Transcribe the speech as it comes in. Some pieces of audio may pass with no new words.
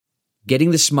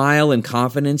Getting the smile and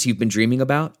confidence you've been dreaming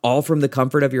about, all from the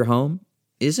comfort of your home,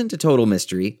 isn't a total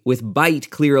mystery with Byte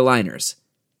clear aligners.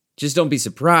 Just don't be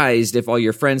surprised if all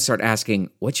your friends start asking,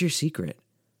 "What's your secret?"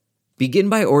 Begin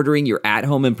by ordering your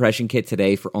at-home impression kit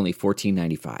today for only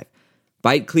 $14.95.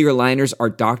 Byte clear aligners are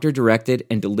doctor-directed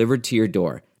and delivered to your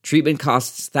door. Treatment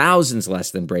costs thousands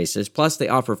less than braces, plus they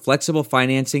offer flexible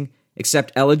financing,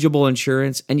 accept eligible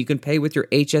insurance, and you can pay with your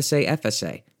HSA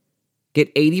FSA. Get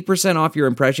 80% off your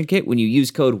impression kit when you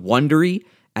use code WONDERY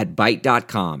at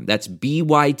Byte.com. That's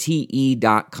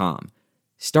BYTE.com.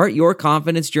 Start your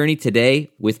confidence journey today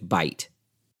with Byte.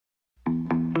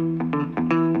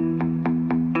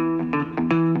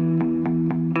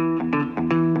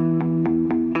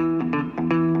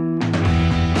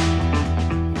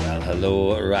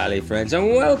 Hello, Rally friends,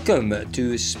 and welcome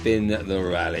to Spin the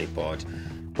Rally Pod.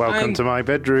 Welcome to my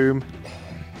bedroom.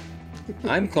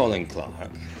 I'm Colin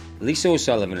Clark. Lisa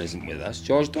O'Sullivan isn't with us.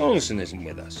 George Donaldson isn't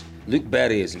with us. Luke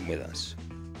Berry isn't with us.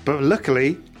 But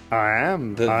luckily, I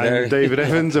am. I'm David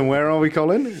Evans, and where are we,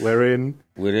 Colin? We're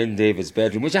in David's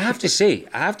bedroom, which I have to say,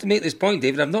 I have to make this point,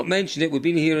 David. I've not mentioned it. We've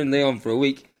been here in Leon for a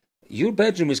week. Your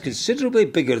bedroom is considerably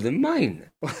bigger than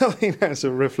mine. Well, I think that's a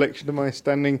reflection of my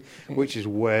standing, which is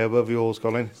way above yours,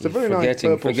 Colin. It's a very nice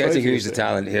purple Forgetting who's the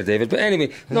talent here, David. But anyway,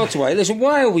 not to worry. Listen,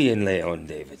 why are we in Leon,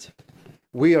 David?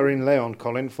 We are in Leon,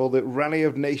 Colin, for the Rally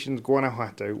of Nations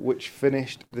Guanajuato, which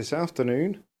finished this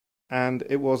afternoon, and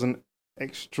it was an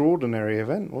extraordinary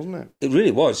event, wasn't it? It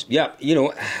really was. Yeah, you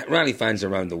know, rally fans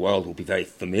around the world will be very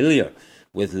familiar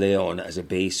with Leon as a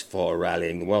base for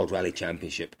rallying. The World Rally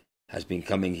Championship has been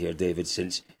coming here, David,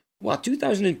 since,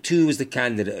 2002 was the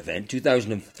candidate event,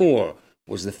 2004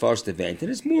 was the first event, and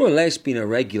it's more or less been a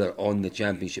regular on the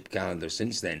championship calendar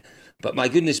since then. But my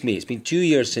goodness me, it's been 2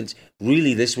 years since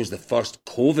really this was the first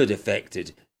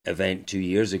COVID-affected event 2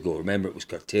 years ago. Remember, it was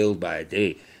curtailed by a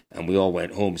day, and we all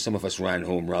went home. Some of us ran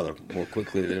home rather more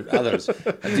quickly than others.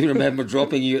 I do remember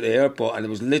dropping you at the airport, and it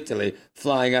was literally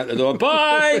flying out the door,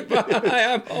 bye,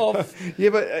 I'm off. Yeah,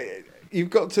 but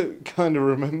you've got to kind of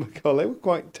remember, Colin, they were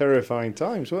quite terrifying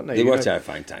times, weren't they? They were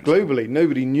terrifying times. Globally,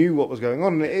 nobody knew what was going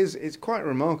on, and it's quite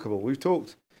remarkable. We've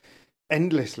talked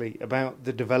endlessly about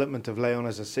the development of Leon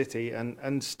as a city,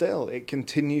 and still it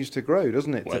continues to grow,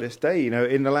 doesn't it, to this day? You know,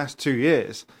 in the last 2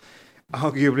 years,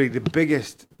 arguably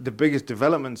the biggest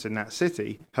developments in that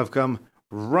city have come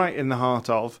right in the heart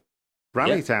of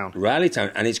Rallytown. Yeah,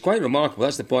 Rallytown, and it's quite remarkable.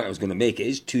 That's the point I was going to make. It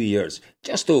is 2 years,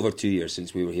 just over 2 years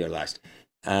since we were here last.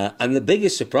 And the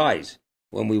biggest surprise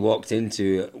when we walked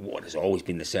into what has always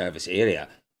been the service area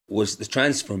was the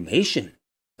transformation.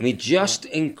 I mean, just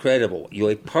incredible. You know,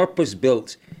 a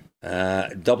purpose-built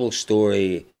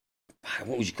double-storey,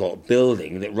 what would you call it,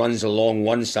 building that runs along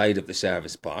one side of the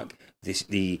service park.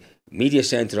 The media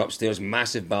centre upstairs,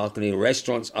 massive balcony,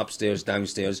 restaurants upstairs,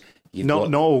 downstairs.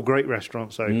 Not all great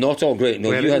restaurants, though. Not all great.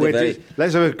 No,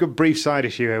 let's have a good brief side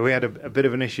issue here. We had a bit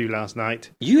of an issue last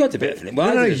night. You had a bit of an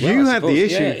issue. You had the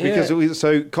issue because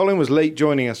so Colin was late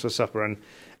joining us for supper and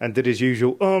did his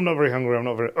usual. Oh, I'm not very hungry. I'm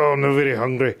not very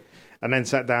hungry. And then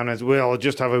sat down and said, "Well, I'll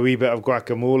just have a wee bit of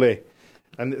guacamole."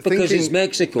 And because it's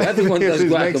Mexico, everyone does guacamole.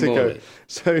 Mexico.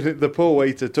 So the poor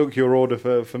waiter took your order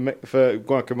for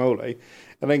guacamole,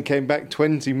 and then came back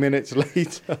 20 minutes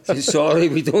later. Sorry,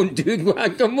 we don't do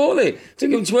guacamole.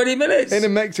 Took him 20 minutes in a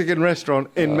Mexican restaurant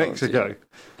in Mexico.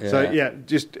 Yeah. So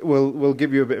just we'll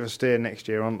give you a bit of a steer next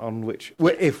year on which,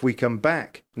 if we come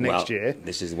back next year.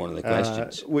 This is one of the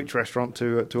questions. Which restaurant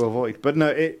to avoid? But no,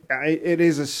 it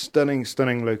is a stunning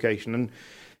location, and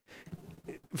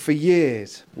for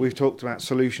years we've talked about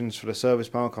solutions for the service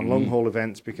park on long haul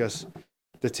events because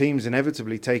the teams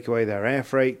inevitably take away their air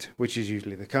freight, which is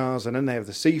usually the cars, and then they have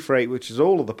the sea freight, which is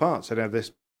all of the parts. They have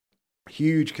this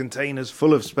huge containers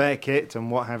full of spare kit and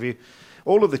what have you.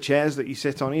 All of the chairs that you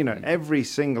sit on, you know, every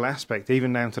single aspect,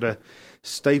 even down to the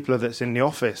stapler that's in the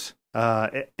office,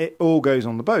 it all goes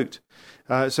on the boat.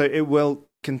 So it will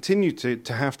continue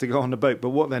to have to go on the boat. But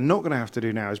what they're not going to have to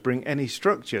do now is bring any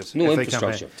structures. No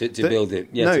infrastructure to build it.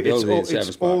 Yeah, to build the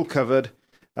service park. All covered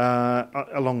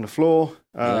along the floor.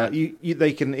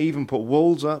 They can even put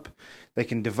walls up. They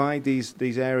can divide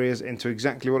these areas into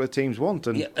exactly what the teams want.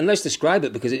 And let's describe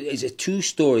it because it's a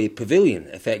two-storey pavilion,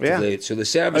 effectively. Yeah. So the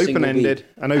servicing open-ended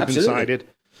and open-sided.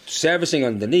 Servicing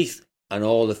underneath and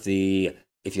all of the,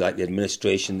 if you like, the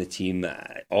administration, the team,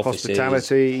 offices,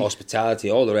 hospitality,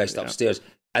 all the rest upstairs.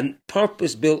 And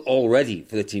purpose-built already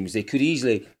for the teams. They could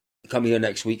easily come here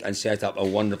next week and set up a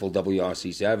wonderful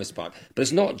WRC service park. But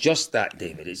it's not just that,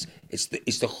 David.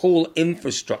 It's the whole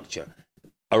infrastructure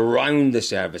around the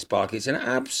service park. It's an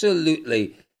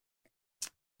absolutely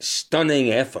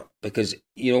stunning effort because,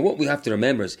 you know, what we have to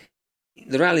remember is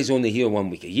the rally's only here 1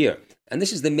 week a year. And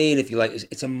this is the main, if you like,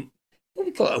 it's a, what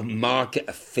we call it, a market,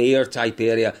 a fair type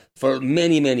area. For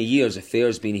many, many years, a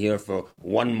fair's been here for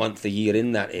 1 month a year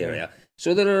in that area.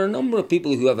 So there are a number of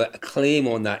people who have a claim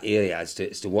on that area as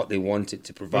to what they want it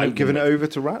to provide. And given it over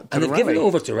to Rally. And they've given it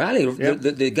over to Rally.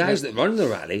 The guys that run the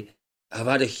rally have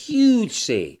had a huge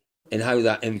say in how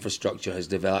that infrastructure has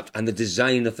developed and the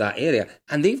design of that area.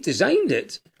 And they've designed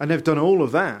it. And they've done all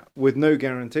of that with no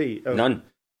guarantee of None.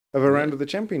 Of a round of the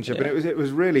championship. Yeah. And it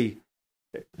was really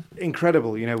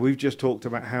incredible. You know, we've just talked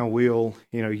about how we all,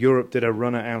 you know, Europe did a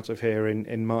runner out of here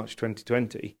in March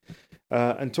 2020.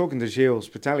 And talking to Gilles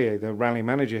Spitalier, the rally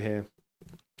manager here,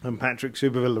 and Patrick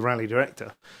Superville, the rally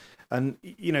director, and,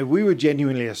 you know, we were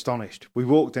genuinely astonished. We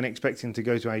walked in expecting to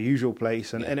go to our usual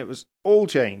place, and it was all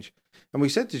change. And we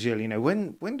said to Gilles, you know,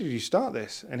 when did you start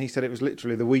this? And he said it was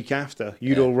literally the week after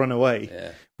you'd all run away.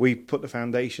 Yeah. We put the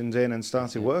foundations in and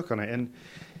started work on it. And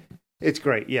it's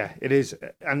great. Yeah, it is.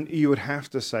 And you would have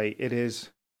to say it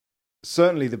is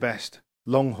certainly the best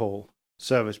long haul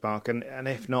service park, and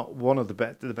if not one of the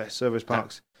best service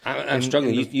parks. I'm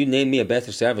struggling. You name me a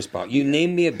better service park. You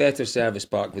name me a better service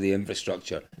park with the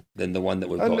infrastructure than the one that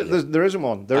we've got here. There isn't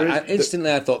one.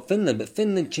 Instantly, I thought Finland, but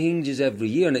Finland changes every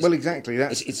year. And well, exactly.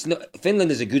 It's not.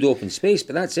 Finland is a good open space,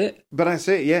 but that's it. But that's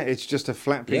it. Yeah, it's just a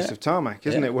flat piece of tarmac,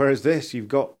 isn't it? Whereas this, you've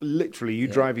got literally you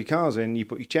drive your cars in, you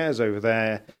put your chairs over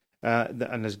there,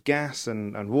 and there's gas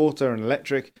and water and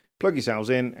electric. Plug yourselves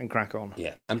in and crack on.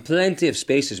 Yeah, and plenty of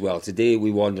space as well. Today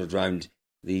we wandered around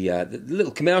the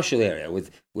little commercial area with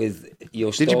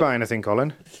your. Did you buy anything,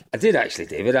 Colin? I did actually,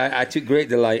 David. I took great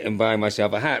delight in buying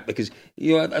myself a hat because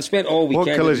I've spent all weekend.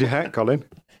 What colour's your hat, Colin?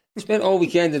 Spent all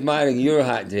weekend admiring your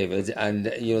hat, David, and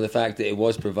the fact that it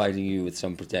was providing you with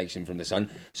some protection from the sun.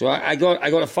 So I got a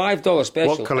 $5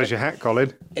 special. What colour's your hat,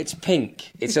 Colin? It's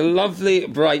pink. It's a lovely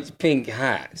bright pink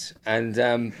hat, and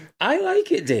I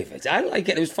like it, David. I like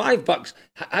it. It was $5.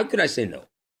 How could I say no?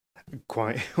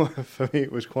 For me,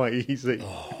 it was quite easy.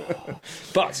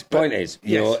 But point is,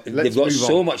 they've got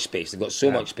so much space. They've got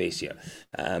so much space here,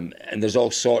 and there's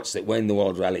all sorts that when the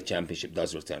World Rally Championship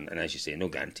does return, and as you say, no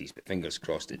guarantees, but fingers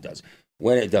crossed it does.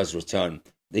 When it does return,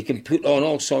 they can put on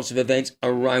all sorts of events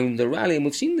around the rally, and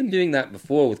we've seen them doing that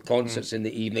before with concerts in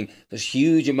the evening. There's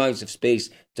huge amounts of space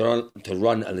to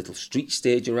run a little street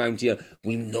stage around here.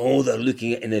 We know they're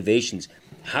looking at innovations.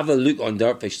 Have a look on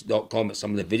dirtfish.com at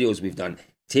some of the videos we've done.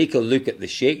 Take a look at the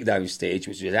shakedown stage,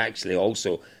 which was actually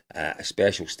also a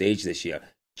special stage this year.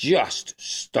 Just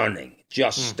stunning,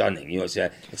 stunning.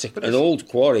 It's an old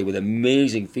quarry with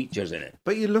amazing features in it.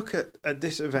 But you look at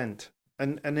this event,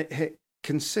 and it hit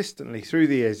consistently through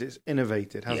the years. It's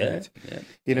innovated, hasn't it?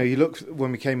 Yeah. You look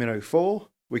when we came in 2004,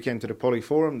 we came to the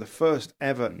Polyforum, the first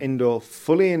ever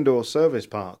fully indoor service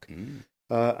park.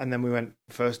 And then we went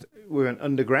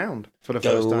underground for the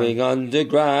first time. Going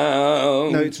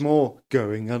underground. No, it's more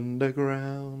going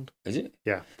underground. Is it?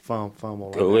 Yeah, far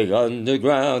more. Going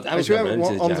underground. I was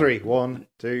on 3. 1,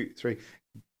 2, 3.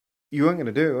 You weren't going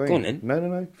to do it, were you? Go on in.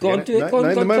 No. Go on, do it. Go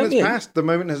on, the moment's passed. The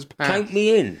moment has passed. Count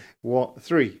me in. What?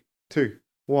 3, 2,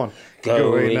 1.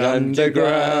 Going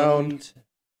underground.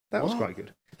 That was quite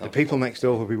good. The people next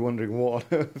door will be wondering what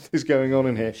on earth is going on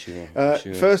in here. Sure.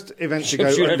 First event to go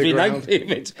underground. Every night,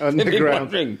 David.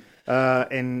 Underground.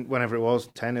 In whenever it was,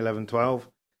 10, 11, 12.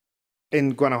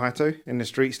 In Guanajuato, in the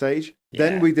street stage. Yeah.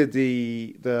 Then we did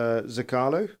the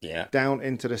Zocalo down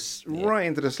into right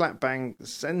into the slap bang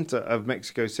center of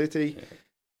Mexico City.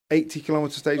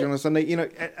 80-kilometer stage on a Sunday.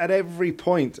 At every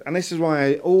point, and this is why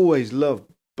I always love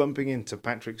bumping into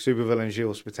Patrick Superville and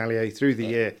Gilles Spitalier through the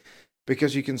year.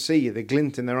 Because you can see the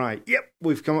glint in their eye. Yep,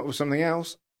 we've come up with something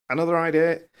else. Another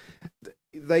idea.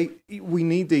 We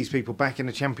need these people back in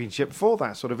the championship for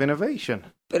that sort of innovation.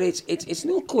 But it's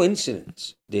no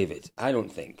coincidence, David, I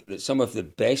don't think, that some of the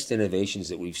best innovations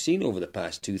that we've seen over the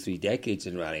past 2-3 decades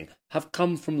in rallying have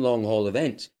come from long-haul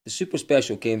events. The Super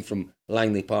Special came from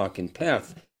Langley Park in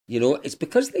Perth. It's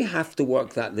because they have to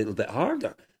work that little bit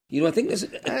harder. I think there's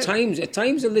at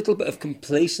times a little bit of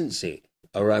complacency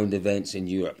around events in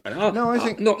Europe. And hang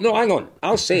on.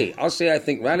 I'll say I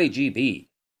think Rally GB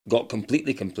got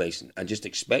completely complacent and just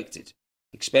expected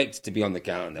to be on the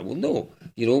calendar. Well, no.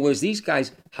 Whereas these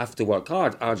guys have to work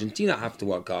hard. Argentina have to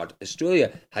work hard.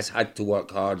 Australia has had to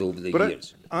work hard over the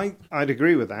years. I'd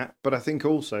agree with that, but I think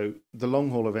also the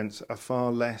long haul events are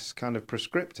far less kind of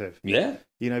prescriptive. Yeah.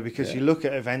 Because you look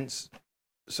at events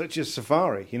such as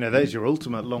Safari. There's your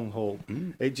ultimate long haul.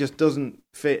 It just doesn't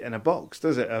fit in a box,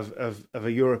 does it? Of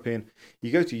a European.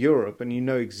 You go to Europe and you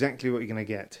know exactly what you're going to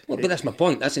get. Well, but that's my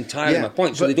point. That's entirely my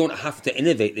point. So they don't have to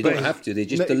innovate. They don't have to. They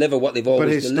just deliver what they've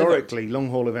always delivered. But historically, long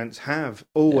haul events have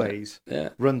always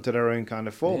run to their own kind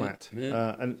of format,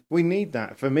 and we need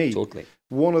that. For me, totally.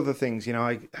 One of the things,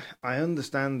 I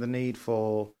understand the need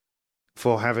for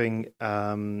having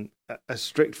a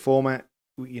strict format.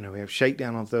 We have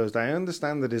Shakedown on Thursday. I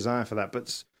understand the desire for that,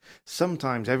 but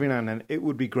sometimes, every now and then, it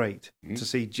would be great to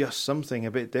see just something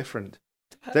a bit different.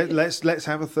 Let's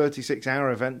have a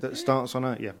 36-hour event that starts on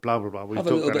blah blah blah. We've have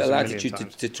a little bit of latitude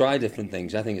to try different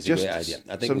things. I think it's a great idea.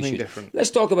 I think something we should. Different.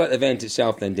 Let's talk about the event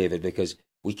itself then, David, because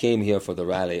we came here for the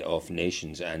Rally of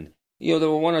Nations, and there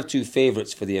were one or two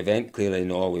favourites for the event. Clearly,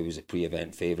 Norway was a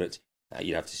pre-event favourite.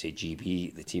 You'd have to say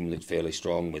GB. The team looked fairly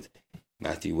strong with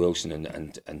Matthew Wilson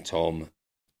and Tom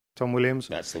Williams.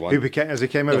 That's the one. Who became, as he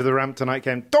came over the ramp tonight,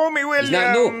 came Tommy Williams.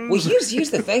 Well, here's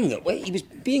the thing. That he was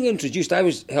being introduced. I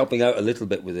was helping out a little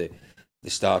bit with the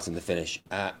start and the finish,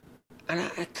 and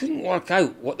I couldn't work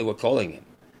out what they were calling him.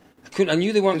 I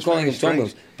knew they weren't calling him Tom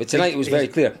Williams, but tonight it was very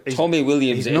clear. Tommy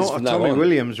Williams. He's not a Tommy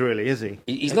Williams, really, is he?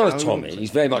 He's not a Tommy.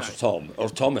 He's very much a Tom or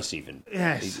Thomas even.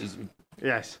 Yes.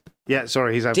 Yes. Yeah,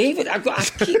 sorry, he's out. David, I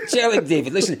keep telling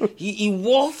David, listen, he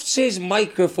wafts his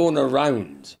microphone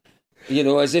around.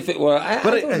 As if it were. I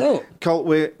don't know. Colt,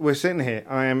 we're sitting here.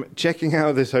 I am checking out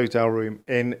of this hotel room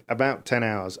in about 10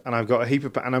 hours, and I've got a heap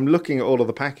of and I'm looking at all of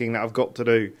the packing that I've got to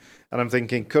do, and I'm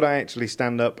thinking, could I actually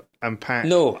stand up and pack?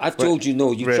 No, I've told you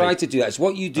no. You really? try to do that. It's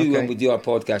what you do when we do our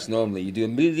podcast normally. You do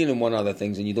 1,001,001 other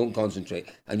things, and you don't concentrate,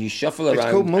 and you shuffle around.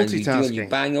 It's called multitasking. And you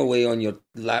bang away on your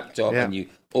laptop, and you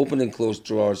open and close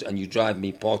drawers, and you drive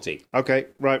me potty. Okay,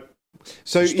 right.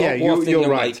 So you're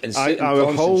right. I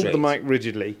will hold the mic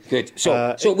rigidly. Good.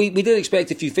 So we did expect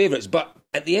a few favourites, but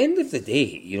at the end of the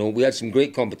day, we had some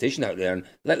great competition out there, and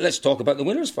let's talk about the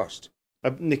winners first.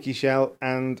 Niki Schell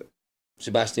and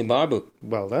Sebastian Barbu.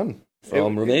 Well done.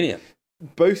 From Romania.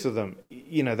 Both of them,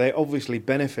 they obviously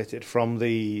benefited from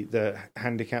the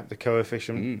handicap, the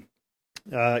coefficient.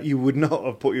 You would not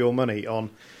have put your money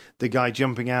on the guy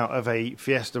jumping out of a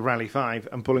Fiesta Rally 5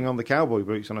 and pulling on the cowboy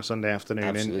boots on a Sunday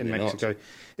afternoon in Mexico. Not.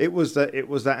 It was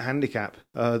that handicap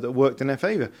that worked in their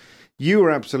favour. You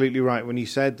were absolutely right when you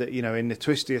said that in the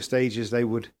twistier stages they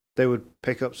would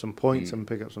pick up some points and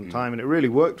pick up some time, and it really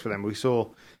worked for them. We saw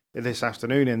this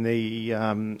afternoon in the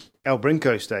El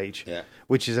Brinco stage,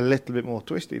 which is a little bit more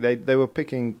twisty. They were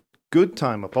picking good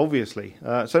time up, obviously.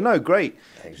 Great.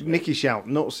 Niki Schell,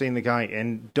 not seen the guy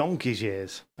in donkey's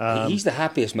years. He's the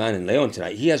happiest man in Leon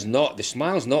tonight. He has not, the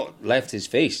smile's not left his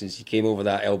face since he came over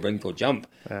that El Brinco jump.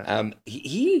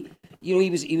 He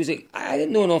was. I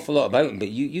didn't know an awful lot about him, but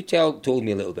you told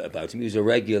me a little bit about him. He was a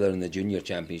regular in the junior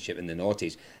championship in the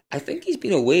noughties. I think he's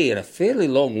been away, and a fairly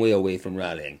long way away from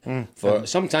rallying for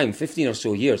some time, 15 or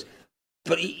so years.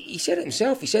 But he said it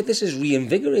himself. He said this has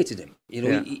reinvigorated him.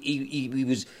 He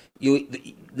was.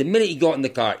 The minute he got in the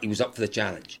car, he was up for the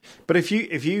challenge. But if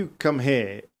you come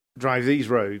here, drive these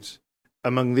roads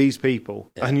among these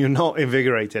people, and you're not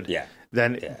invigorated,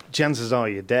 then chances are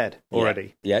you're dead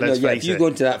already. If you go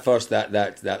into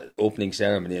that opening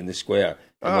ceremony in the square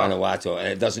in Vanuatu, and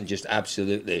it doesn't just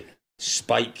absolutely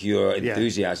spike your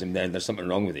enthusiasm, then there's something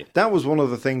wrong with you. That was one of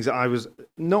the things that I was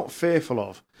not fearful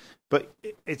of, but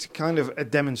it's kind of a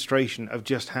demonstration of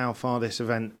just how far this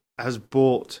event has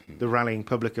brought the rallying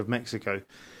public of Mexico.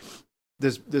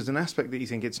 There's an aspect that you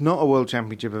think it's not a World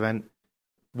Championship event.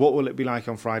 What will it be like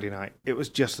on Friday night? It was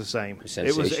just the same.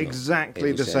 It was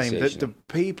exactly the same. The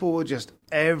people were just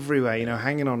everywhere,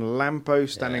 hanging on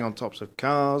lampposts, standing on tops of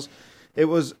cars. It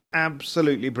was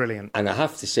absolutely brilliant. And I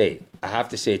have to say,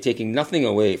 taking nothing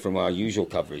away from our usual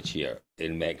coverage here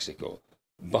in Mexico,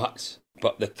 but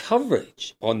the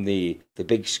coverage on the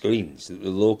big screens that the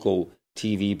local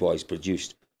TV boys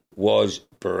produced was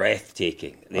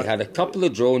breathtaking. They had a couple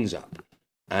of drones up,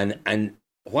 and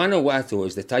Guanajuato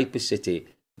is the type of city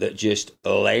that just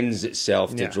lends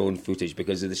itself to drone footage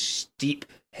because of the steep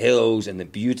hills and the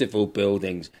beautiful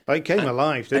buildings. It came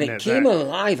alive, didn't it? And it came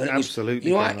alive. And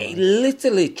absolutely. It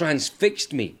literally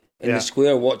transfixed me in the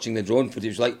square watching the drone footage. It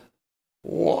was like,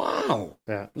 wow.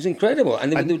 Yeah. It was incredible.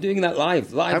 And they were doing that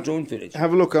live drone footage.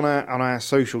 Have a look on our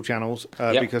social channels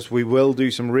because we will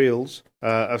do some reels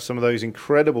of some of those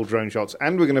incredible drone shots.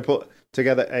 And we're going to put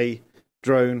together a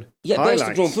drone highlights. That's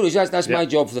the drone footage. That's my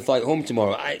job for the flight home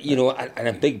tomorrow. And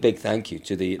a big thank you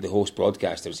to the host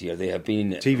broadcasters here. They have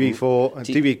been TV4 and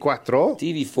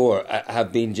TV4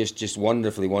 have been just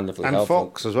wonderfully and helpful.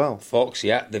 Fox as well. Fox,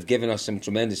 they've given us some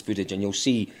tremendous footage, and you'll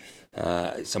see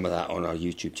some of that on our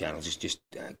YouTube channel. Just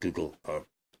Google or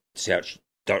search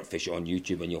Dirtfish on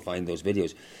YouTube and you'll find those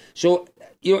videos. So,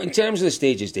 in terms of the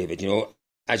stages, David,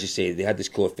 as you say, they had this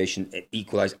coefficient, it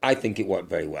equalised. I think it worked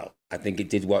very well. I think it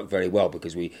did work very well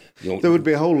because there would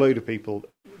be a whole load of people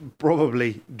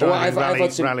probably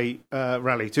driving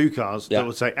Rally 2 cars that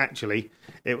would say, actually,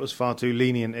 it was far too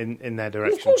lenient in their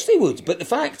direction. Of course they would, but the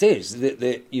fact is that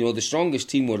the strongest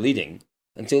team were leading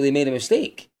until they made a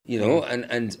mistake, or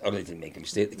they didn't make a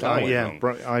mistake. The car went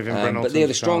wrong. But they're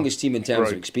the strongest team in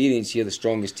terms of experience here, the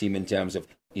strongest team in terms of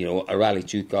a Rally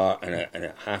 2 car and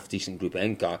a half decent Group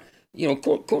N car. Of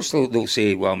course they'll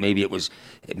say, well, maybe it was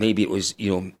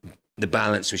the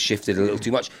balance was shifted a little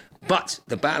too much. But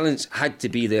the balance had to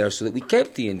be there so that we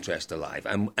kept the interest alive,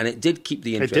 and it did keep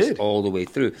the interest all the way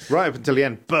through, right up until the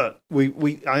end. But I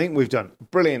think we've done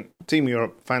brilliant. Team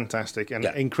Europe, fantastic, and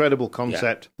incredible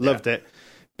concept. Loved it.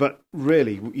 But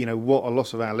really, what a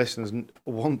lot of our listeners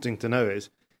wanting to know is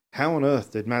how on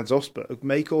earth did Mads Osberg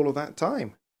make all of that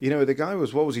time? The guy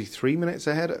was 3 minutes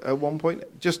ahead at one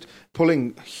point, just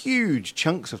pulling huge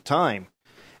chunks of time.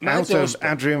 Out of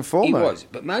Adrian Fourmo. He was,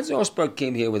 but Mads Osberg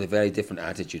came here with a very different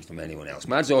attitude from anyone else.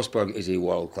 Mads Osberg is a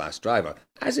world-class driver,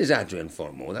 as is Adrian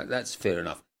Fourmo. That's fair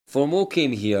enough. Fourmo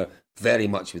came here very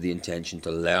much with the intention to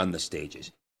learn the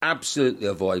stages, absolutely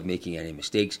avoid making any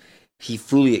mistakes. He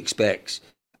fully expects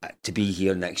to be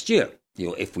here next year,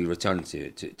 if we return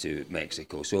to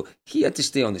Mexico. So he had to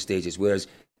stay on the stages, whereas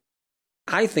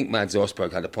I think Mads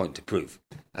Osberg had a point to prove.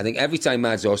 I think every time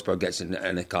Mads Osberg gets in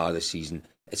a car this season,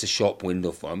 it's a shop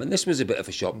window for him. And this was a bit of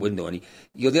a shop window. And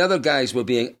the other guys were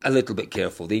being a little bit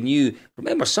careful. They knew,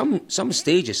 remember, some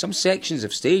stages, some sections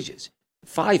of stages,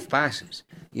 5 passes.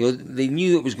 They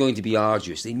knew it was going to be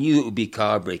arduous. They knew it would be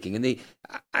car braking. And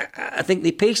I think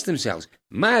they paced themselves.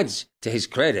 Mads, to his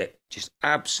credit, just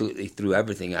absolutely threw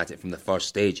everything at it from the first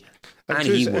stage. And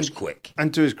he was quick.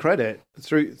 And to his credit,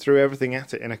 threw everything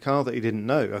at it in a car that he didn't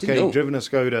know. Okay, he'd driven a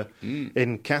Skoda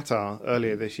in Qatar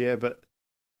earlier this year, but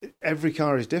every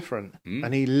car is different.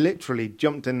 And he literally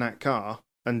jumped in that car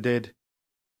and did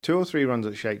 2 or 3 runs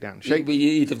at Shakedown.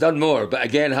 He'd have done more, but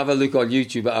again, have a look on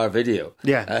YouTube at our video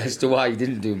as to why he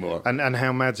didn't do more. And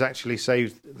how Mads actually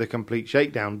saved the complete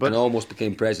Shakedown. And almost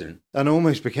became president.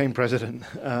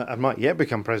 And might yet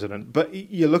become president. But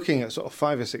you're looking at sort of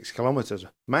 5 or 6 kilometres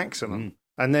maximum.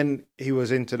 And then he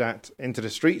was into the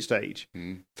street stage,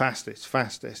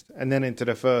 fastest. And then into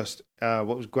the first,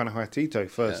 Guanajuato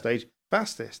first stage,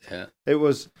 fastest. Yeah. It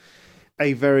was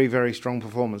a very, very strong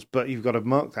performance, but you've got to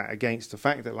mark that against the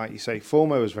fact that, like you say,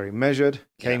 Fourmo was very measured,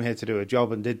 came here to do a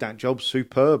job and did that job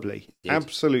superbly,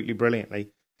 absolutely brilliantly.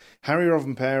 Harry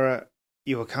Rovanperä,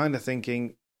 you were kind of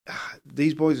thinking,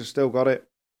 these boys have still got it.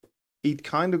 He'd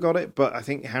kind of got it, but I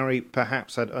think Harry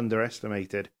perhaps had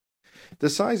underestimated the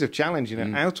size of challenge,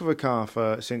 out of a car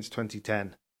since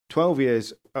 2010, 12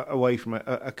 years away from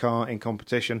a car in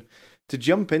competition, to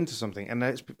jump into something. And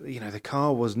the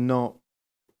car was not,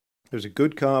 it was a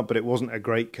good car, but it wasn't a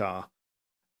great car.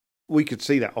 We could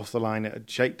see that off the line at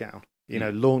Shakedown.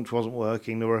 Launch wasn't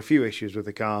working. There were a few issues with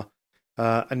the car.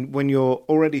 And when you're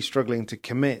already struggling to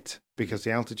commit because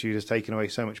the altitude has taken away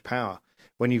so much power,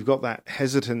 when you've got that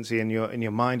hesitancy in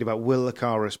your mind about will the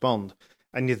car respond,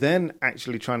 and you're then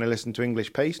actually trying to listen to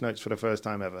English pace notes for the first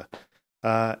time ever,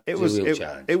 it was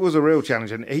a real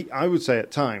challenge. And I would say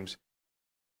at times,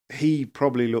 he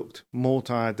probably looked more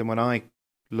tired than when I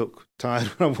look tired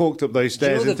when I walked up those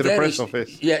stairs into the press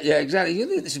office. Yeah, exactly.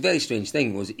 This very strange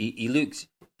thing was he looked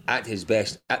at his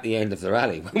best at the end of the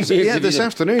rally. This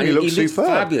afternoon he looked superb.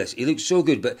 Fabulous. He looked so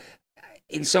good. But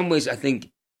in some ways, I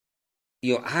think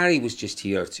Harry was just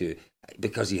here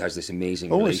because he has this amazing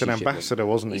relationship. He's an ambassador,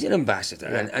 wasn't he? He's an ambassador,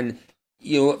 and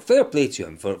fair play to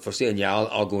him for saying,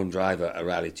 I'll go and drive a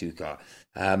Rally 2 car.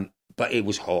 But it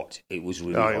was hot. It was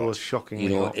really hot. It was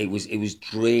shockingly hot. It was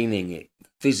draining.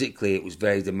 Physically, it was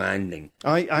very demanding.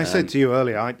 I said to you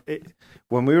earlier,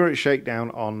 when we were at Shakedown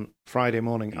on Friday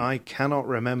morning, I cannot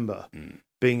remember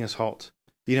being as hot.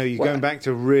 You're going back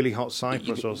to really hot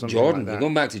Cyprus or something Jordan, like that. You're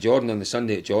going back to Jordan on the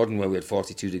Sunday at Jordan where we had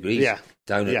 42 degrees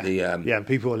down at the... and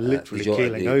people were literally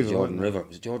keeling over. Jordan River.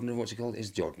 Was it Jordan River? What's it called? It's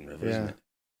Jordan River, isn't it?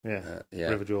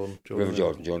 River Jordan.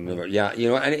 Jordan River. Yeah,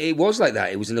 and it was like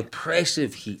that. It was an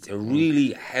oppressive heat, a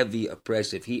really heavy,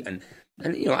 oppressive heat. And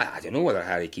I don't know whether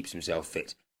Harry keeps himself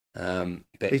fit. But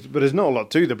there's not a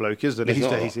lot to the bloke, is there? These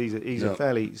days, he's a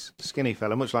fairly skinny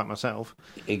fella, much like myself.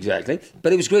 Exactly.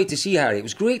 But it was great to see Harry. It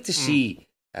was great to see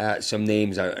some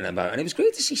names out and about. And it was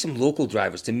great to see some local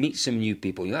drivers, to meet some new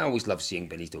people. I always love seeing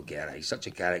Benito Guerra. He's such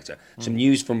a character. Some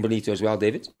news from Benito as well,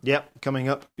 David? Yep, coming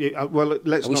up. Yeah, well,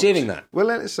 let's Are we saving that? Well,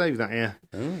 let's save that, yeah.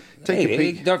 Oh. Take a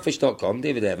peek. Dirtfish.com,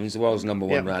 David Evans, the world's number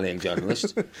one rallying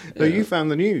journalist. No, you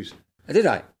found the news. Did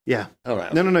I? Yeah. All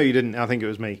right. No, you didn't. I think it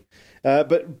was me.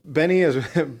 But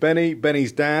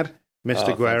Benny's dad,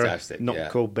 Mr. Guerra, fantastic. not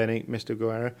called Benny, Mr.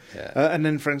 Guerra. Yeah. And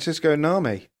then Francisco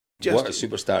Name. What a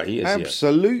superstar he is.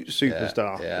 Absolute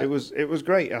superstar. Yeah. It was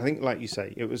great. I think, like you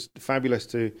say, it was fabulous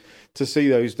to see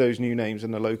those new names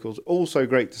and the locals. Also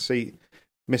great to see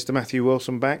Mr. Matthew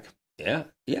Wilson back. Yeah.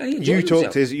 Yeah, he enjoyed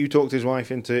himself. You talked his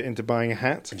wife into buying a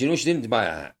hat. Do you know she didn't buy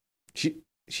a hat?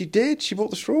 She did. She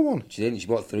bought the straw one. She didn't. She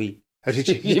bought 3. Oh, did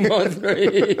she? She bought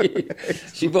 3.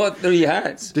 She bought 3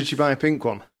 hats. Did she buy a pink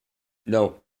one?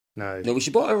 No. No.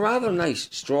 She bought a rather nice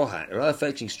straw hat, a rather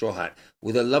fetching straw hat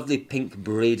with a lovely pink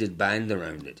braided band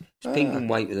around it. It's pink and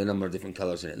white with a number of different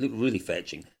colours in it. It looked really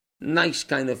fetching. Nice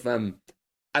kind of,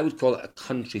 I would call it a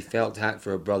country felt hat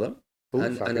for a brother. Ooh,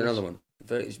 and another one.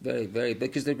 It's very, very,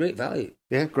 because they're great value.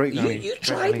 Yeah, great value. You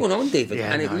tried one on, David,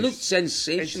 and it nice. looked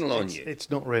sensational on you. It's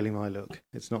not really my look.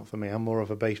 It's not for me. I'm more of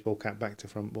a baseball cap back to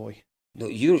front boy. No,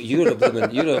 you're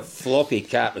a floppy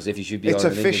cap, as if you should be. It's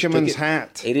on a an fisherman's cricket.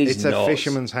 hat. It is. It's not. a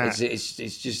fisherman's hat. It's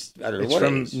just I don't know It's what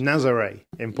from it is. Nazaré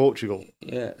in Portugal.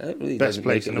 Yeah, that really Best doesn't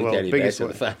place make it in the look world. any Biggest better.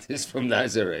 one. The fact it's from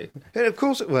Nazaré. And of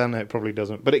course, well, no, it probably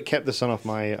doesn't. But it kept the sun off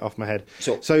my head.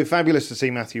 So fabulous to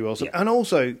see Matthew Wilson, and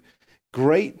also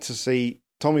great to see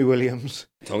Tommy Williams.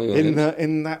 in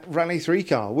that Rally 3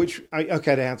 car. Which they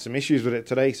had some issues with it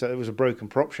today, so there was a broken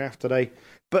prop shaft today,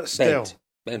 but still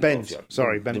bent.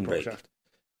 Sorry, bent prop shaft.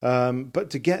 But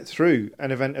to get through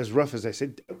an event as rough as this,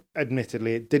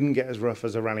 admittedly, it didn't get as rough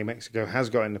as a Rally Mexico has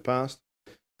got in the past.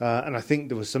 And I think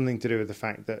there was something to do with the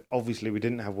fact that obviously we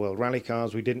didn't have World Rally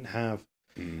cars. We didn't have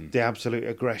the absolute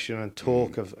aggression and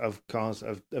torque of cars,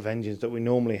 of engines that we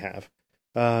normally have.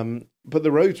 But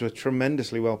the roads were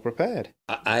tremendously well prepared.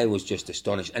 I was just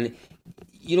astonished. And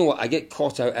you know what? I get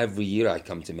caught out every year I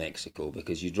come to Mexico,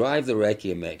 because you drive the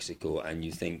recce in Mexico and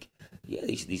you think, yeah,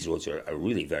 these roads are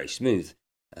really very smooth.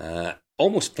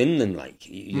 Almost Finland-like.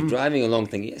 You're driving along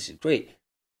thinking, yes, it's great.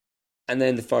 And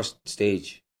then the first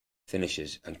stage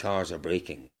finishes and cars are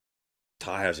braking.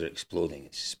 Tyres are exploding.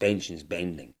 Suspension's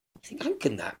bending. You think, how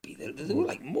can that be? They're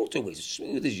like motorways, as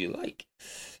smooth as you like.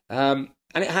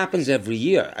 And it happens every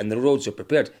year, and the roads are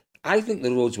prepared. I think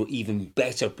the roads were even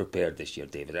better prepared this year,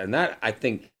 David. And that, I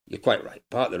think, you're quite right.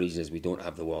 Part of the reason is we don't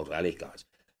have the World Rally cars.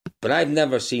 But I've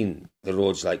never seen the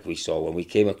roads like we saw when we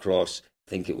came across, I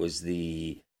think it was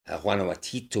the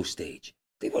Guanajuato stage.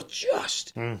 They were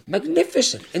just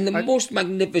magnificent, in the most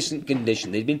magnificent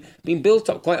condition. They'd been built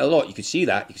up quite a lot. You could see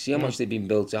that. You could see how much they'd been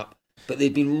built up. But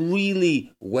they'd been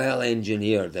really well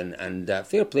engineered, and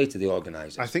fair play to the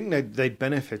organisers. I think they'd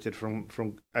benefited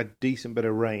from a decent bit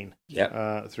of rain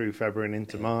through February and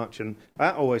into March, and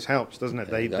that always helps, doesn't it?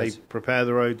 They prepare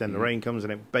the road, then the rain comes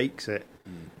and it bakes it.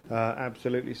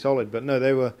 Absolutely solid. But no,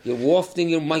 they were... You're wafting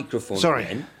your microphone. Sorry.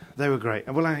 Ben. They were great.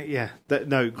 Well, great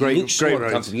You look so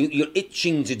roads. You're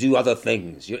itching to do other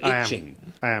things. You're itching.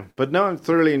 I am. But no, I'm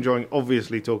thoroughly enjoying,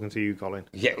 obviously, talking to you, Colin.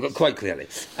 Yeah, quite clearly.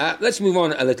 Let's move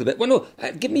on a little bit. Well,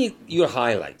 no, give me your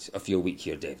highlight of your week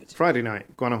here, David. Friday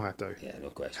night, Guanajuato. Yeah, no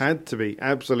question. Had to be.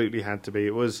 Absolutely had to be.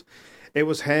 It was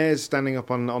hairs standing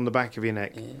up on the back of your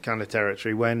neck kind of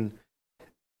territory when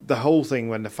the whole thing,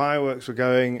 when the fireworks were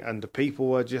going and the people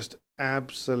were just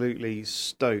absolutely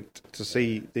stoked to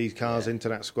see these cars into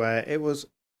that square. It was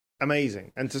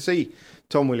amazing. And to see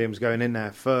Tom Williams going in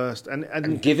there first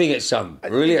and giving it some,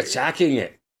 really attacking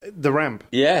it. The ramp.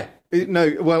 Yeah.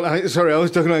 No, well, I was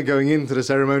talking about going into the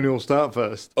ceremonial start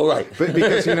first. All right. But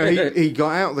because, he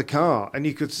got out of the car and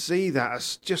you could see that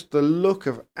as just the look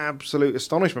of absolute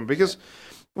astonishment. Because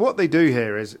what they do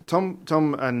here is Tom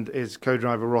and his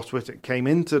co-driver Ross Whittock came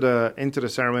into the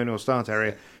ceremonial start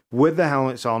area with the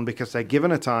helmets on, because they're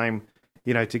given a time,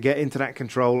 to get into that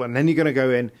control, and then you're going to go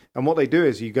in. And what they do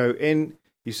is you go in,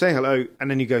 you say hello,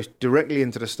 and then you go directly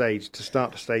into the stage to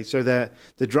start the stage. So the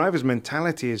driver's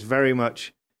mentality is very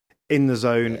much in the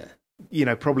zone.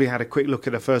 Yeah. Probably had a quick look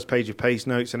at the first page of pace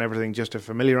notes and everything just to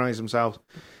familiarise themselves.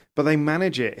 But they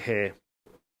manage it here.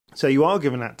 So you are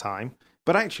given that time.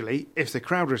 But actually, if the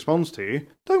crowd responds to you,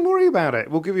 don't worry about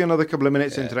it. We'll give you another couple of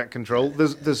minutes into that control.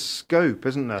 There's scope,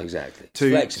 isn't there? Exactly.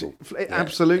 Flexible.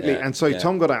 Absolutely. And so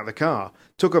Tom got out of the car,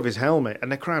 took off his helmet,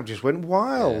 and the crowd just went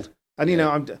wild.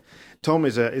 And Tom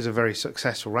is a very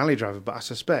successful rally driver, but I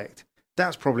suspect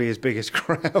that's probably his biggest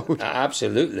crowd.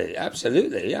 Absolutely,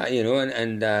 yeah,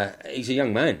 and he's a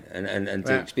young man, and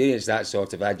to experience that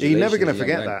sort of adulation, You're never going to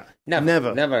forget that.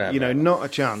 Never, ever. Not a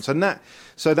chance. And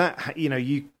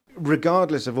you,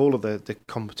 regardless of all of the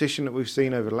competition that we've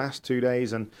seen over the last 2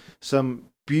 days, and some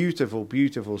beautiful,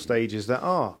 beautiful stages that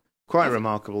are quite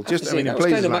remarkable. In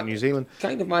places like New Zealand,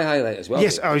 kind of my highlight as well.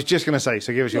 Yes, I was just going to say.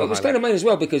 So give us your. It was highlight. kind of mine as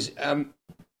well because.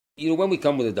 When we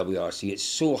come with the WRC, it's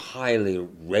so highly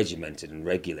regimented and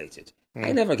regulated.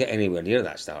 I never get anywhere near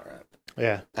that start ramp.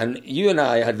 Yeah. And you and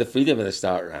I had the freedom of the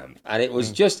start ramp. And it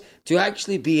was just to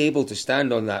actually be able to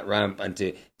stand on that ramp and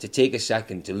to take a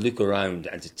second to look around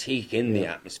and to take in the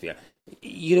atmosphere.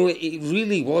 It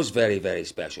really was very, very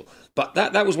special. But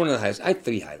that was one of the highlights. I had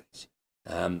 3 highlights.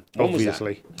 One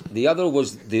Obviously. was that. The other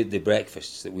was the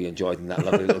breakfasts that we enjoyed in that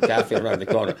lovely little cafe around the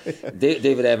corner.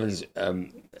 David Evans,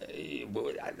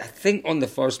 I think on the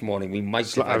first morning we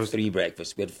might have had 3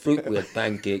 breakfasts. We had fruit, we had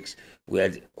pancakes, we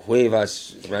had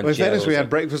huevas, rancheros. Well, in fairness, we had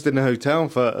breakfast in the hotel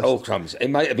first. Oh, crumbs. It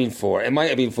might have been 4. It might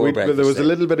have been 4 breakfasts. But there was a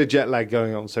little bit of jet lag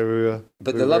going on, so we were...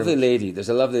 But there's a lovely lady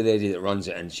that runs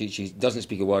it, and she doesn't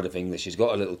speak a word of English. She's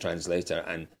got a little translator,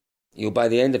 and by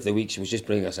the end of the week, she was just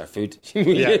bringing us our food.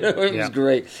 It was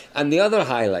great. And the other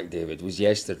highlight, David, was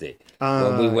yesterday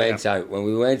when we went out. When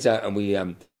we went out and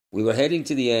we were heading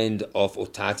to the end of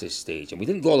Otata's stage, and we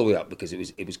didn't go all the way up because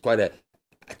it was quite a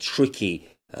tricky.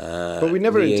 But we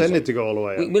never intended to go all the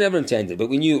way up. We never intended, but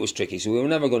we knew it was tricky, so we were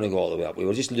never going to go all the way up. We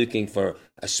were just looking for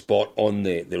a spot on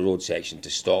the road section to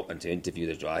stop and to interview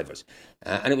the drivers.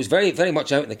 And it was very, very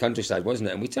much out in the countryside, wasn't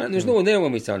it? And there was no one there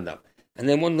when we turned up. And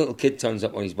then one little kid turns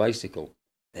up on his bicycle,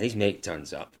 and his mate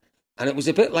turns up. And it was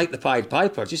a bit like the Pied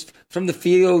Piper, just from the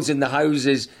fields and the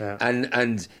houses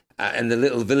and the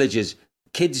little villages,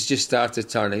 kids just started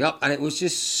turning up. And it was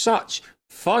just such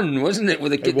fun, wasn't it?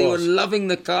 With the kids, they were loving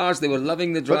the cars, they were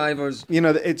loving the drivers.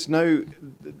 But, it's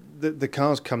the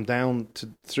cars come down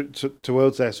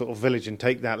towards their sort of village and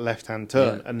take that left-hand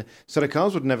turn, and so the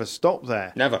cars would never stop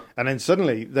there. Never. And then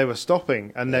suddenly they were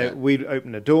stopping, and we'd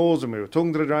open the doors, and we were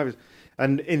talking to the drivers.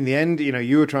 And in the end,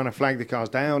 you were trying to flag the cars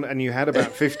down, and you had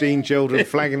about 15 children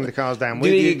flagging the cars down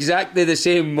with you. Doing exactly the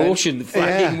same motion,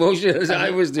 flagging motion as I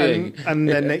was doing. And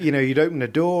then, you'd open the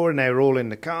door, and they were all in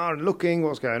the car and looking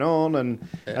what's going on. And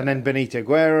then Benito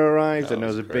Guerra arrived, and there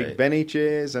was a big Benny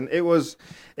cheers. And it was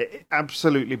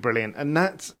absolutely brilliant. And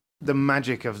that's the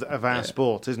magic of our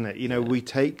sport, isn't it? We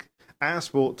take our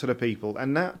sport to the people.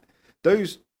 And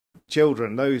those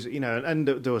children, and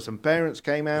there were some parents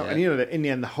came out, and in the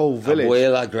end, the whole village.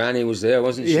 Abuela, Granny was there,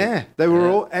 wasn't she? Yeah, they were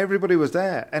all. Everybody was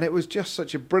there, and it was just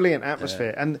such a brilliant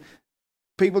atmosphere. And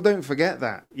people don't forget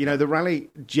that. The rally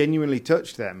genuinely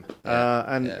touched them,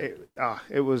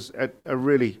 it was a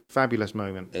really fabulous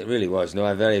moment. It really was. No,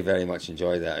 I very, very much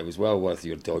enjoyed that. It was well worth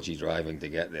your dodgy driving to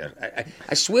get there.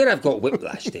 I swear I've got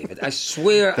whiplash, David. I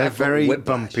swear they're I've got very whiplash.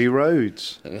 bumpy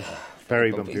roads.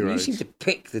 Very bumpy roads. You seem to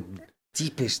pick the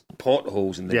deepest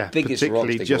potholes and the biggest rocks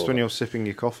particularly to just go when over. you're sipping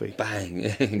your coffee. Bang!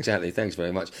 Exactly. Thanks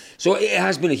very much. So it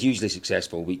has been a hugely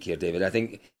successful week here, David. I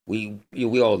think we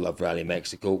all love Rally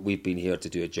Mexico. We've been here to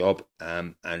do a job,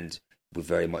 and we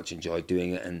very much enjoyed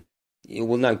doing it. And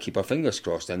we'll now keep our fingers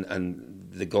crossed, and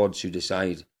the gods who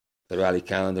decide the rally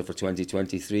calendar for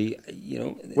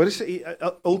 2023.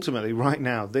 Well, ultimately, right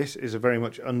now, this is a very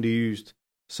much underused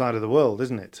side of the world,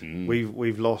 isn't it?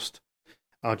 We've lost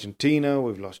Argentina,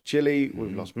 we've lost Chile,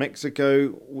 we've lost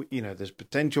Mexico. There's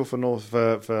potential for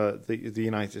the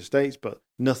United States, but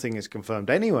nothing is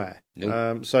confirmed anywhere.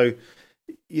 Nope.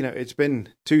 It's been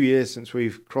 2 years since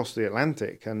we've crossed the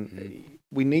Atlantic, and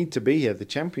we need to be here. The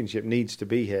championship needs to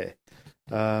be here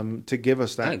to give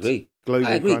us that global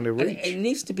kind of reach. It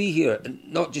needs to be here,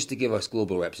 not just to give us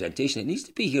global representation. It needs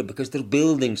to be here because they're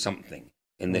building something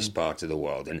in this part of the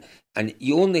world, and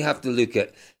you only have to look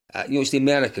at. It's the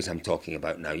Americas I'm talking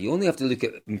about now. You only have to look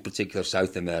at, in particular,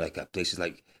 South America, places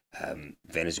like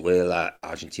Venezuela,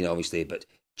 Argentina, obviously, but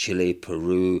Chile,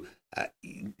 Peru.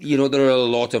 There are a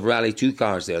lot of Rally 2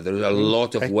 cars there. There are a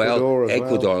lot of Ecuador,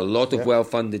 a lot of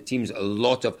well-funded teams, a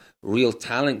lot of real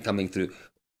talent coming through.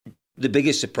 The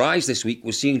biggest surprise this week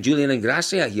was seeing Julian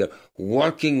Ingrassia here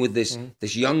working with this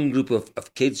young group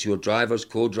of kids who are drivers,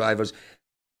 co-drivers.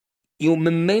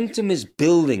 Momentum is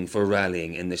building for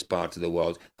rallying in this part of the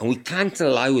world, and we can't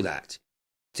allow that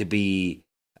to be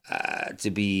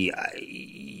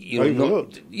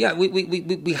overlooked.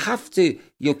 We have to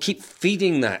keep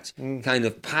feeding that kind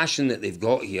of passion that they've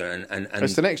got here, and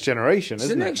it's the next generation. It's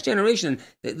the next generation.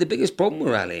 The biggest problem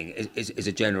with rallying is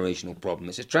a generational problem.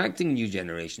 It's attracting new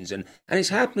generations, and it's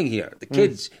happening here. The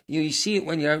kids, you see it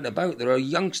when you're out and about. There are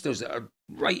youngsters that are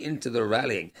right into the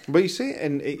rallying. But you see it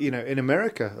in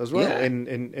America as well,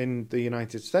 in the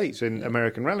United States, in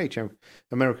American Rally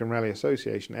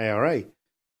Association, ARA.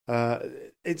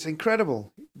 It's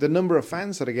incredible the number of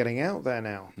fans that are getting out there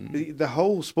now. The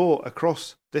whole sport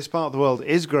across this part of the world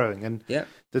is growing, and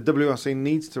the WRC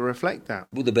needs to reflect that.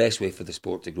 Well, the best way for the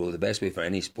sport to grow, the best way for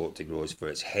any sport to grow, is for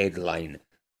its headline,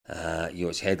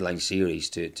 its headline series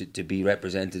to be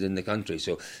represented in the country.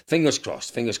 So fingers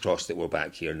crossed that we're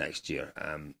back here next year,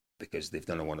 because they've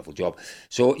done a wonderful job.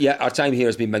 So our time here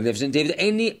has been magnificent. David,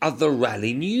 any other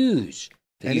rally news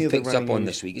that you've picked up on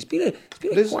this week? It's been a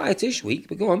quietish week,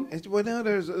 but go on. Well, no,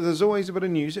 there's always a bit of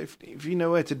news. If you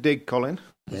know where to dig, Colin,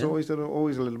 there's always a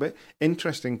little bit.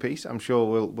 Interesting piece. I'm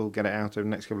sure we'll get it out over the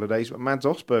next couple of days. But Mads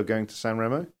Osberg going to San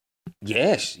Remo.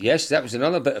 Yes, that was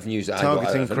another bit of news that I got out of him.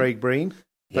 Targeting Craig Breen.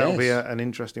 That'll be an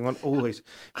interesting one. Always.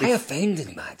 I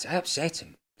offended Mads. I upset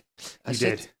him. I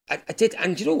did. I did,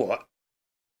 and you know what?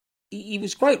 He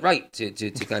was quite right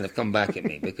to kind of come back at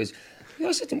me, because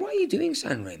I said to him, "Why are you doing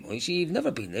San Remo? You've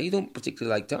never been there. You don't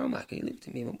particularly like tarmac." And he looked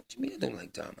at me and went, "What do you mean I don't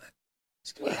like tarmac?"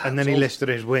 Said, and then he listed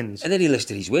his wins. And then he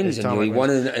listed his wins, and he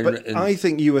won. But I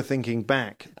think you were thinking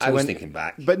back. I was thinking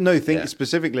back. But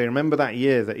specifically, remember that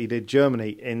year that he did Germany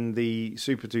in the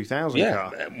Super 2000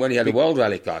 car? When he had a World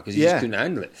Rally car, because he just couldn't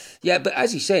handle it. Yeah, but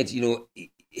as he said,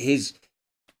 his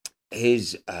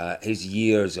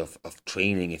years of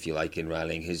training, if you like, in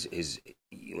rallying, his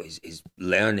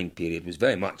learning period was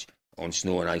very much on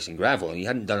snow and ice and gravel, and he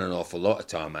hadn't done an awful lot of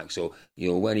tarmac. So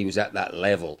when he was at that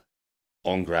level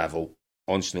on gravel,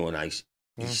 on snow and ice,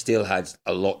 he still had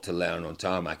a lot to learn on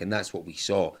tarmac, and that's what we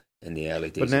saw in the early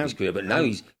days of his career. But now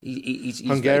he's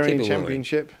Hungarian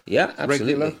Championship. Yeah,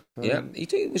 absolutely. Regular.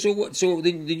 Yeah. So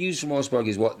the news from Osberg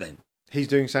is what then? He's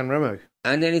doing San Remo.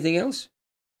 And anything else?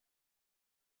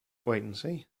 Wait and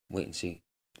see. Wait and see.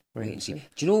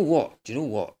 Do you know what?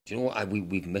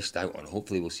 We've missed out on?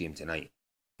 Hopefully we'll see him tonight.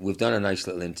 We've done a nice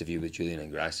little interview with Julian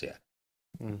Ingrassia.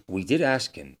 We did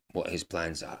ask him what his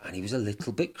plans are, and he was a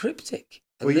little bit cryptic.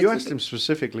 You asked him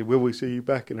specifically, will we see you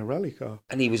back in a rally car?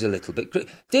 And he was a little bit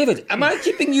cryptic. David, am I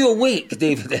keeping you awake,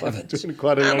 David Evans?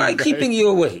 Am I keeping you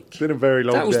awake? It's been a very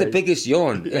long day. That was the biggest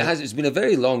yawn. Yeah. It's been a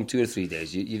very long 2 or 3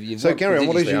 days. So carry on,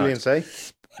 what did Julian say?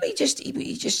 Well, he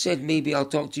just said, maybe I'll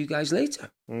talk to you guys later.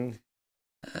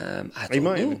 He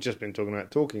might have just been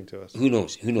talking to us. Who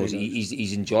knows?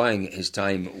 He's enjoying his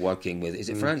time working with, is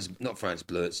it France? Not France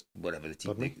Bleu, it's whatever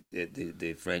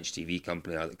the French TV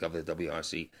company that cover the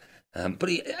WRC. But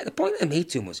the point I made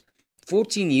to him was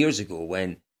 14 years ago,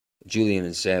 when Julian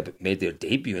and Seb made their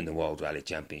debut in the World Rally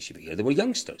Championship here, they were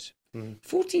youngsters.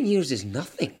 14 years is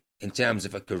nothing in terms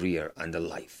of a career and a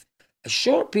life. A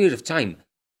short period of time.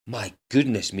 My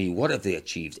goodness me, what have they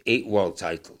achieved? 8 world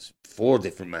titles, 4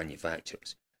 different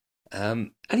manufacturers.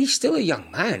 And he's still a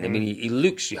young man. I mean, he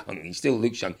looks young. He still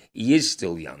looks young. He is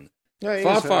still young.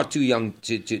 Yeah, far too young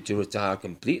to retire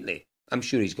completely. I'm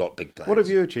sure he's got big plans. What have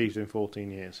you achieved in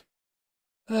 14 years?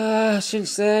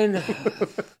 Since then,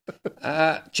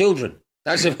 children.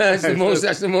 That's the most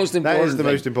important thing. That is the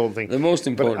most important thing. The most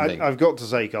important thing. I've got to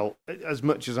say, Cole, as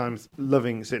much as I'm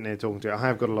loving sitting here talking to you, I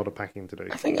have got a lot of packing to do.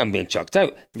 I think I'm being chucked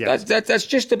out. Yes. That's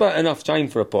just about enough time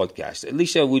for a podcast. At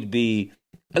least I would be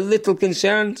a little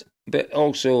concerned, but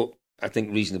also I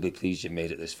think reasonably pleased you've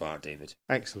made it this far, David.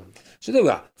 Excellent. So there we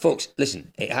are. Folks,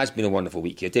 listen, it has been a wonderful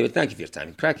week here. David, thank you for your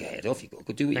time. Crack ahead. Off you go.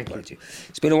 Go do what you want to.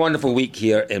 It's been a wonderful week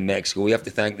here in Mexico. We have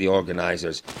to thank the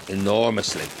organisers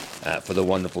enormously for the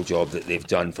wonderful job that they've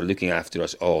done for looking after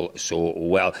us all so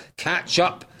well. Catch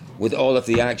up with all of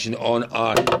the action on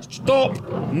our...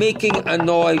 Stop making a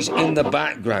noise in the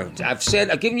background. I've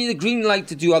given you the green light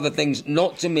to do other things,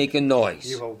 not to make a noise.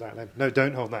 You hold that then. No,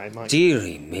 don't hold that in mind.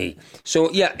 Deary me.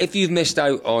 So, if you've missed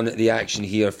out on the action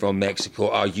here from Mexico,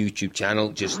 our YouTube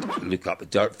channel, just look up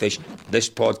Dirtfish. This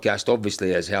podcast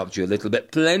obviously has helped you a little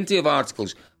bit. Plenty of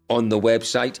articles on the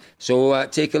website, so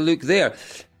take a look there.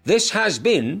 This has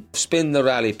been Spin the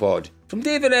Rally Pod from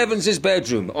David Evans'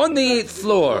 bedroom on the 8th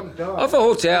floor of a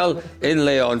hotel in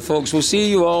Leon. Folks, we'll see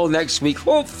you all next week,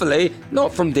 hopefully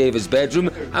not from David's bedroom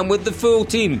and with the full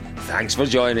team. Thanks for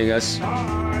joining us.